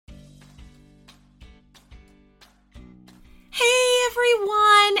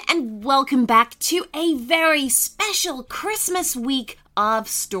everyone, and welcome back to a very special Christmas week of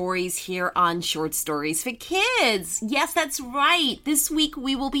stories here on Short Stories for Kids. Yes, that's right. This week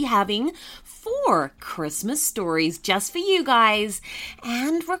we will be having 4 Christmas stories just for you guys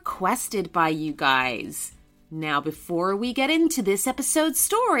and requested by you guys. Now, before we get into this episode's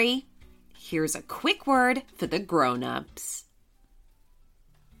story, here's a quick word for the grown-ups.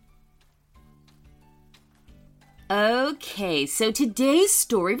 Okay, so today's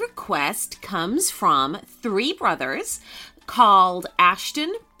story request comes from 3 brothers called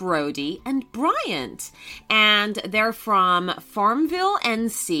Ashton, Brody, and Bryant. And they're from Farmville,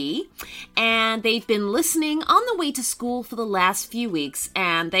 NC. And they've been listening on the way to school for the last few weeks.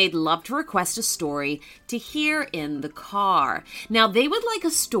 And they'd love to request a story to hear in the car. Now, they would like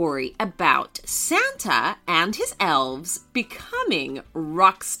a story about Santa and his elves becoming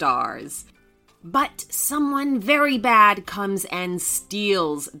rock stars. But someone very bad comes and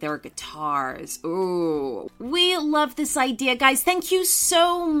steals their guitars. Ooh, we love this idea, guys. Thank you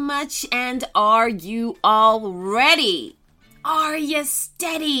so much. And are you all ready? Are you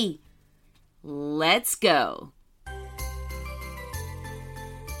steady? Let's go.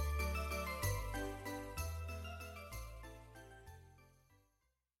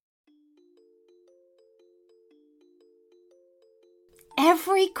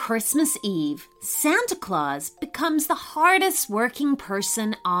 Every Christmas Eve, Santa Claus becomes the hardest working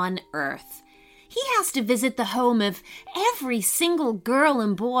person on Earth. He has to visit the home of every single girl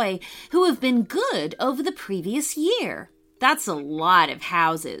and boy who have been good over the previous year. That's a lot of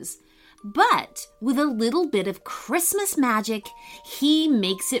houses. But with a little bit of Christmas magic, he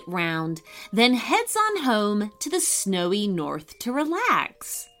makes it round, then heads on home to the snowy north to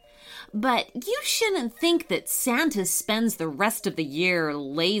relax. But you shouldn't think that Santa spends the rest of the year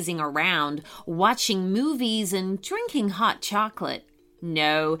lazing around, watching movies and drinking hot chocolate.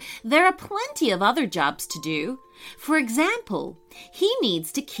 No, there are plenty of other jobs to do. For example, he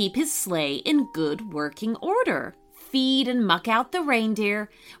needs to keep his sleigh in good working order, feed and muck out the reindeer,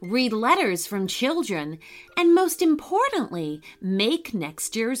 read letters from children, and most importantly, make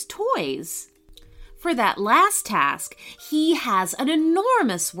next year's toys. For that last task, he has an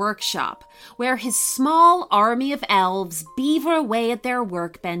enormous workshop where his small army of elves beaver away at their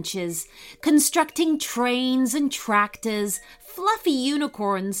workbenches, constructing trains and tractors, fluffy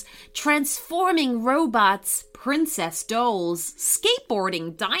unicorns, transforming robots, princess dolls,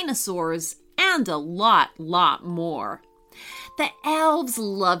 skateboarding dinosaurs, and a lot more. The elves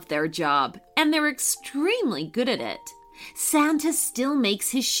love their job, and they're extremely good at it. Santa still makes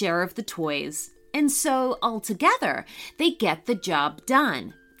his share of the toys. And so, altogether, they get the job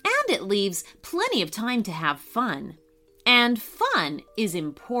done. And it leaves plenty of time to have fun. And fun is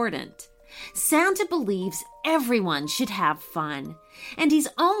important. Santa believes everyone should have fun. And he's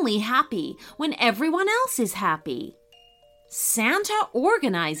only happy when everyone else is happy. Santa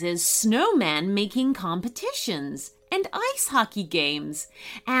organizes snowman making competitions, and ice hockey games,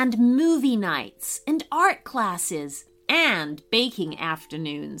 and movie nights, and art classes, and baking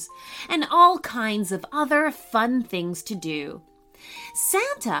afternoons, and all kinds of other fun things to do.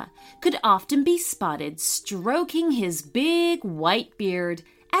 Santa could often be spotted stroking his big white beard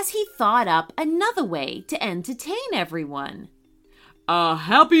as he thought up another way to entertain everyone. A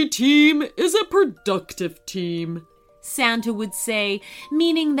happy team is a productive team, Santa would say,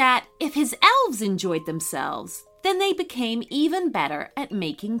 meaning that if his elves enjoyed themselves, then they became even better at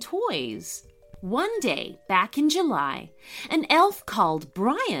making toys. One day, back in July, an elf called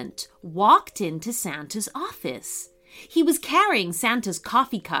Bryant walked into Santa's office. He was carrying Santa's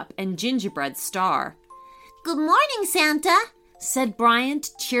coffee cup and gingerbread star. "Good morning, Santa," said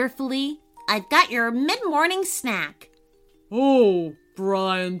Bryant cheerfully. "I've got your mid-morning snack." "Oh,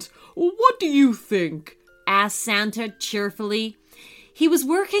 Bryant, what do you think?" asked Santa cheerfully. He was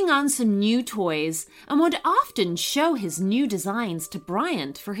working on some new toys and would often show his new designs to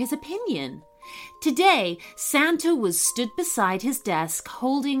Bryant for his opinion. Today, Santa was stood beside his desk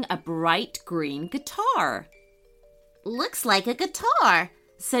holding a bright green guitar. "Looks like a guitar,"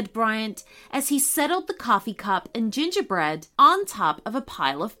 said Bryant as he settled the coffee cup and gingerbread on top of a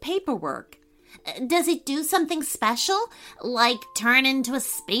pile of paperwork. "Does it do something special, like turn into a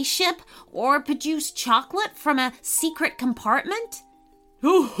spaceship or produce chocolate from a secret compartment?"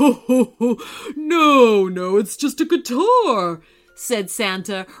 No, it's just a guitar," said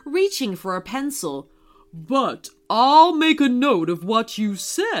Santa, reaching for a pencil. "But I'll make a note of what you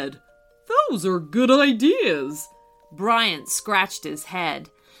said. Those are good ideas." Bryant scratched his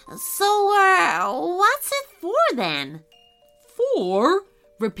head. "So, what's it for then?" "For?"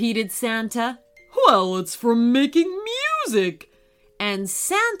 repeated Santa. "Well, it's for making music." and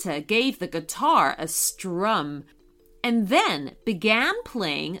Santa gave the guitar a strum and then began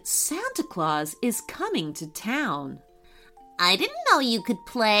playing Santa Claus is Coming to Town. "I didn't know you could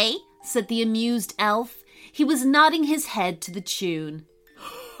play," said the amused elf. He was nodding his head to the tune.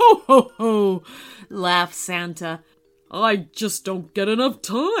 Ho, ho, ho, laughed Santa. "I just don't get enough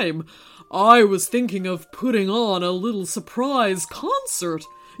time. I was thinking of putting on a little surprise concert.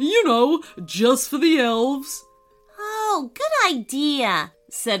 You know, just for the elves." "Oh, good idea,"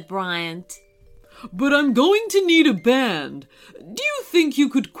 said Bryant. "But I'm going to need a band. Do you think you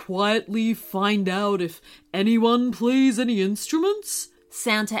could quietly find out if anyone plays any instruments?"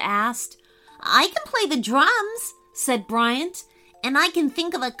 Santa asked. "I can play the drums," said Bryant, "and I can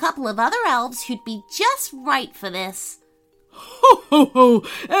think of a couple of other elves who'd be just right for this." "Ho, ho, ho!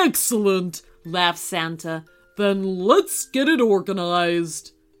 Excellent!" laughed Santa. "Then let's get it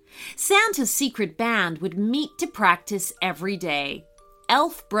organized." Santa's secret band would meet to practice every day.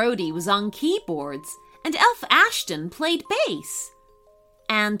 Elf Brody was on keyboards, and Elf Ashton played bass.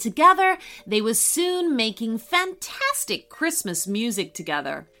 And together, they were soon making fantastic Christmas music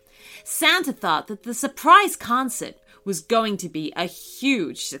together. Santa thought that the surprise concert was going to be a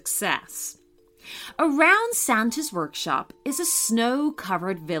huge success. Around Santa's workshop is a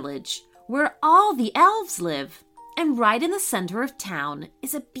snow-covered village where all the elves live. And right in the center of town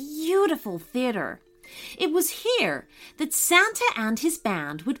is a beautiful theater. It was here that Santa and his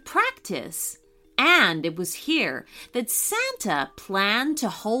band would practice. And it was here that Santa planned to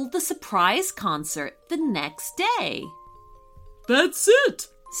hold the surprise concert the next day. "That's it,"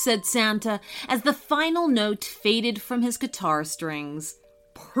 said Santa as the final note faded from his guitar strings.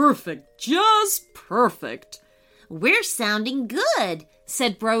 "Perfect, just perfect." "We're sounding good,"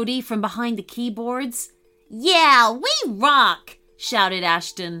 said Brody from behind the keyboards. "Yeah, we rock," shouted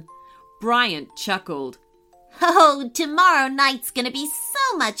Ashton. Bryant chuckled. "Oh, tomorrow night's gonna be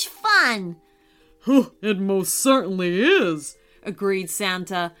so much fun." "It most certainly is," agreed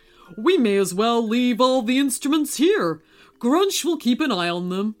Santa. "We may as well leave all the instruments here. Grunch will keep an eye on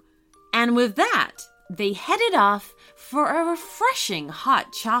them." And with that, they headed off for a refreshing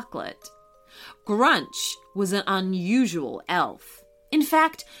hot chocolate. Grunch was an unusual elf. In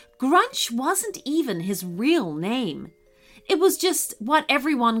fact, Grunch wasn't even his real name. It was just what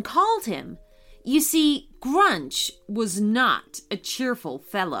everyone called him. You see, Grunch was not a cheerful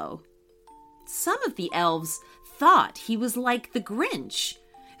fellow. Some of the elves thought he was like the Grinch,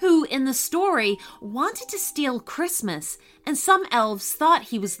 who, in the story, wanted to steal Christmas, and some elves thought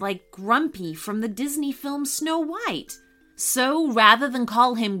he was like Grumpy from the Disney film Snow White. So, rather than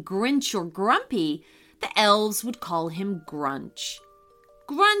call him Grinch or Grumpy, the elves would call him Grunch.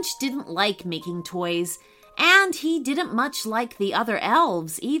 Grunch didn't like making toys, and he didn't much like the other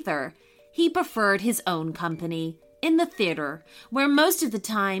elves either. He preferred his own company, in the theater, where most of the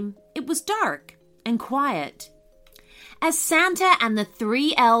time it was dark and quiet. As Santa and the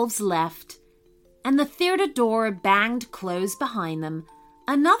 3 elves left, and the theater door banged closed behind them,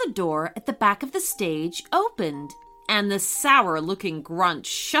 another door at the back of the stage opened, and the sour-looking Grunch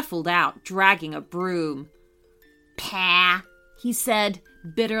shuffled out, dragging a broom. "Pah," he said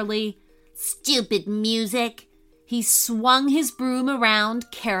bitterly. "Stupid music." He swung his broom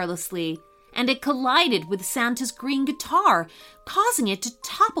around carelessly, and it collided with Santa's green guitar, causing it to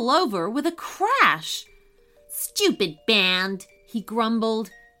topple over with a crash. "Stupid band," he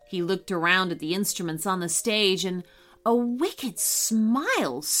grumbled. He looked around at the instruments on the stage, and a wicked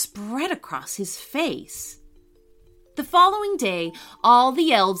smile spread across his face. The following day, all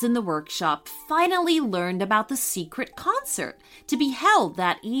the elves in the workshop finally learned about the secret concert to be held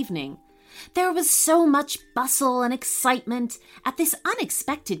that evening. There was so much bustle and excitement at this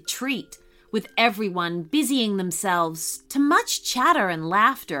unexpected treat, with everyone busying themselves to much chatter and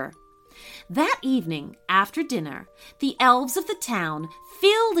laughter. That evening, after dinner, the elves of the town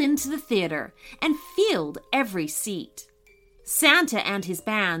filled into the theater and filled every seat. Santa and his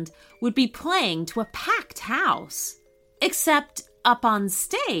band would be playing to a packed house. Except up on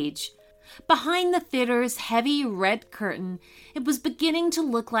stage, behind the theater's heavy red curtain, it was beginning to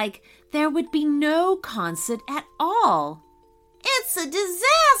look like there would be no concert at all. "It's a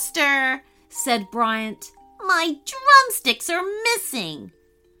disaster," said Bryant. "My drumsticks are missing."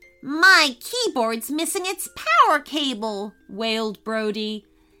 "My keyboard's missing its power cable," wailed Brody.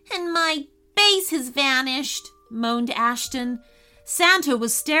 "And my bass has vanished," moaned Ashton. Santa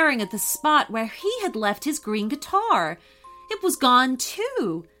was staring at the spot where he had left his green guitar. It was gone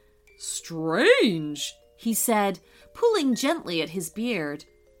too. "Strange," he said, pulling gently at his beard.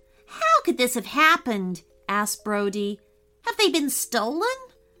 "How could this have happened?" asked Brody. "Have they been stolen?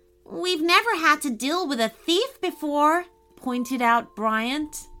 We've never had to deal with a thief before." pointed out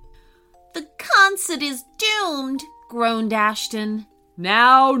Bryant. The concert is doomed, groaned Ashton.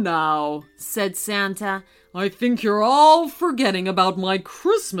 Now, said Santa. I think you're all forgetting about my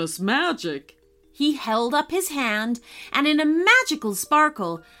Christmas magic. He held up his hand, and in a magical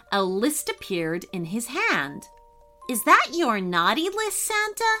sparkle, a list appeared in his hand. Is that your naughty list,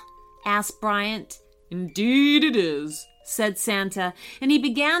 Santa? Asked Bryant. Indeed it is, said Santa, and he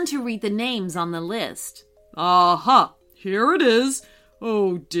began to read the names on the list. Aha, here it is.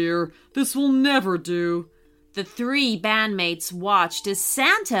 Oh dear, this will never do. The three bandmates watched as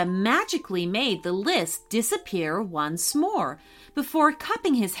Santa magically made the list disappear once more, before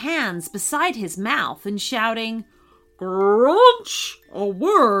cupping his hands beside his mouth and shouting, Grunch! A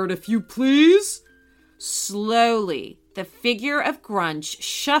word, if you please. Slowly, the figure of Grunch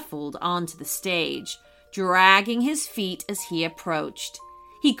shuffled onto the stage, dragging his feet as he approached.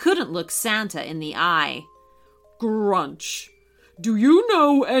 He couldn't look Santa in the eye. Grunch, do you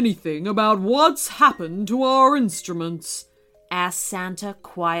know anything about what's happened to our instruments? Asked Santa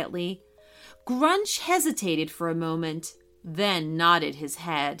quietly. Grunch hesitated for a moment, then nodded his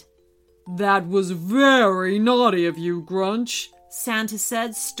head. That was very naughty of you, Grunch, Santa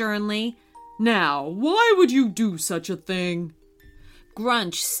said sternly. Now, why would you do such a thing?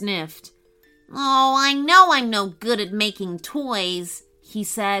 Grunch sniffed. Oh, I know I'm no good at making toys, he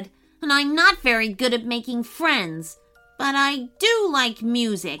said, and I'm not very good at making friends. But I do like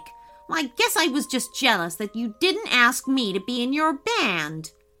music. I guess I was just jealous that you didn't ask me to be in your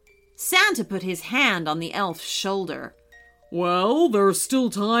band. Santa put his hand on the elf's shoulder. Well, there's still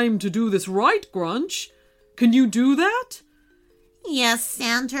time to do this right, Grunch. Can you do that? Yes,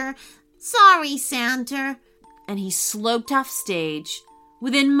 Santa. Sorry, Santa. And he sloped off stage.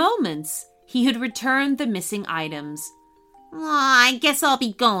 Within moments, he had returned the missing items. I guess I'll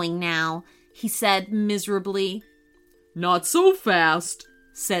be going now, he said miserably. Not so fast,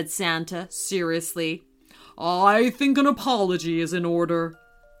 said Santa seriously. I think an apology is in order.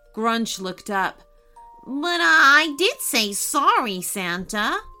 Grunch looked up. But I did say sorry,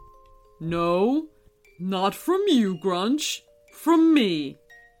 Santa. No, not from you, Grunch. From me,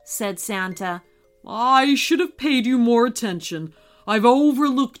 said Santa. I should have paid you more attention. I've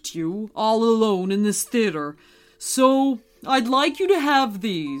overlooked you all alone in this theater. So I'd like you to have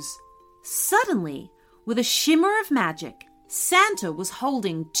these. Suddenly, with a shimmer of magic, Santa was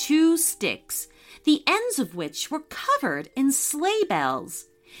holding 2 sticks, the ends of which were covered in sleigh bells.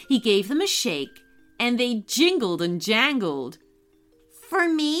 He gave them a shake, and they jingled and jangled. For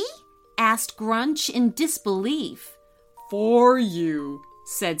me? Asked Grunch in disbelief. For you,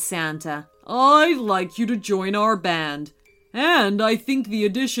 said Santa. I'd like you to join our band. And I think the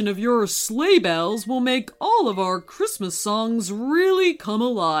addition of your sleigh bells will make all of our Christmas songs really come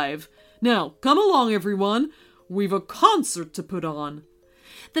alive. Now, come along, everyone. We've a concert to put on.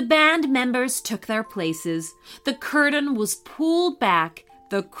 The band members took their places. The curtain was pulled back.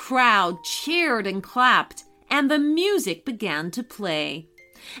 The crowd cheered and clapped, and the music began to play.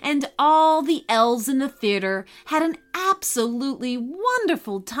 And all the elves in the theater had an absolutely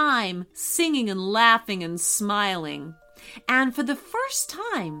wonderful time singing and laughing and smiling. And for the first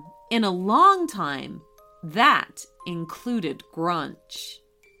time in a long time, that included Grunch.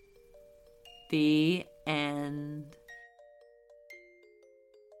 The end.